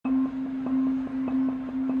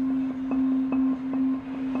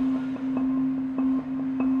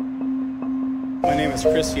name is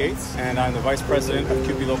Chris Yates, and I'm the Vice President of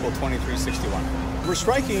CUPE Local 2361. We're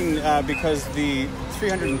striking because the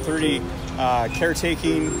 330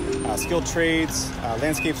 caretaking, skilled trades,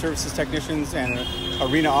 landscape services technicians, and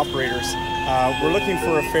arena operators, we're looking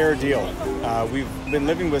for a fair deal. We've been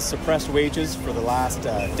living with suppressed wages for the last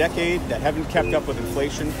decade that haven't kept up with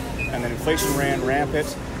inflation, and then inflation ran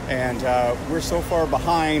rampant, and we're so far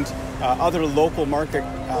behind other local market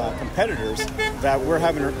competitors that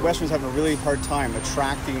Western's having a really hard time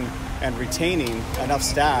attracting and retaining enough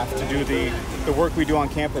staff to do the work we do on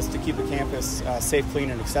campus to keep the campus safe, clean,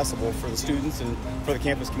 and accessible for the students and for the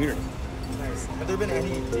campus community. Nice. Have there been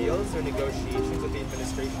any deals or negotiations with the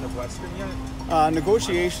administration of Western yet?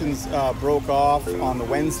 Negotiations broke off on the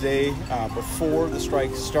Wednesday before the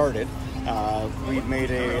strike started. We made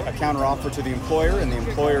a counteroffer to the employer, and the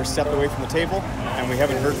employer stepped away from the table, and we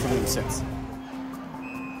haven't heard from them since.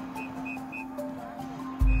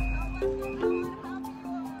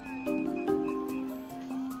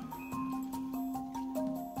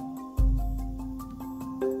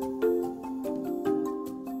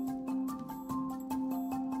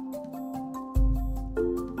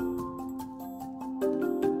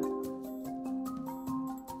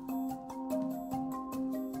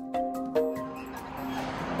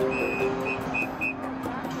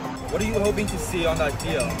 What are you hoping to see on that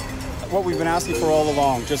deal? What we've been asking for all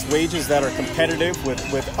along, just wages that are competitive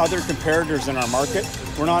with other comparators in our market.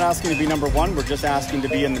 We're not asking to be number one, we're just asking to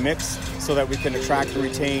be in the mix so that we can attract and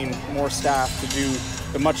retain more staff to do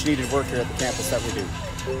the much needed work here at the campus that we do.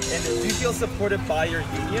 And do you feel supported by your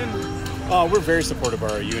union? We're very supportive by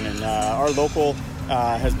our union. Our local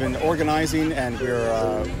has been organizing, and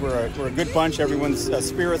we're a good bunch. Everyone's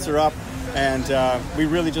spirits are up, and we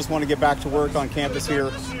really just want to get back to work on campus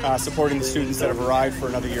here, supporting the students that have arrived for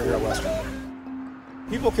another year here at Western.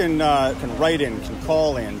 People can write in, can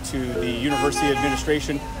call in to the university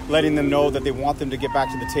administration, letting them know that they want them to get back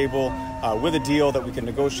to the table with a deal that we can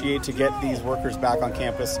negotiate to get these workers back on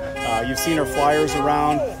campus. You've seen our flyers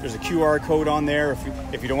around. There's a QR code on there.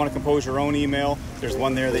 If you don't want to compose your own email, there's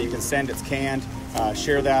one there that you can send. It's canned.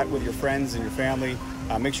 Share that with your friends and your family.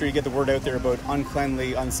 Make sure you get the word out there about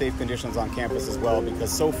uncleanly, unsafe conditions on campus as well,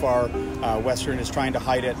 because so far Western is trying to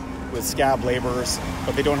hide it with scab laborers,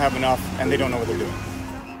 but they don't have enough and they don't know what they're doing.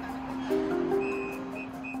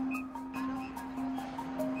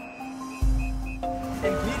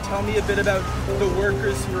 And can you tell me a bit about the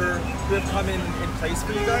workers who have come in place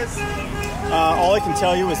for you guys? All I can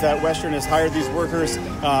tell you is that Western has hired these workers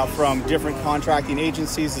from different contracting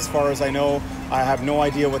agencies. As far as I know, I have no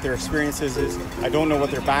idea what their experiences is. I don't know what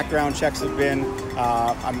their background checks have been.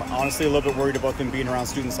 I'm honestly a little bit worried about them being around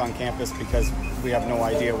students on campus because we have no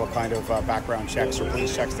idea what kind of background checks or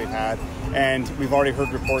police checks they've had. And we've already heard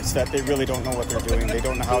reports that they really don't know what they're doing. They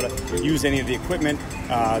don't know how to use any of the equipment.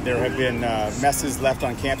 There have been messes left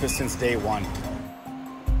on campus since day one.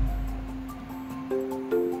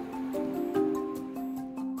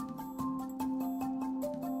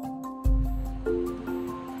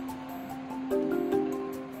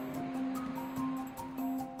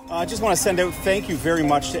 I just want to send out thank you very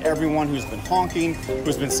much to everyone who's been honking,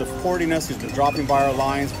 who's been supporting us, who's been dropping by our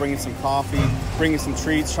lines, bringing some coffee, bringing some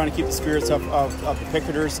treats, trying to keep the spirits up of the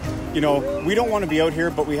picketers. You know, we don't want to be out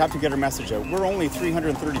here, but we have to get our message out. We're only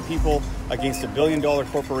 330 people against $1 billion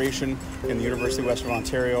corporation in the University of Western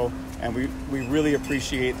Ontario, and we really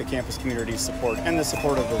appreciate the campus community's support and the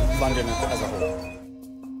support of London as a whole.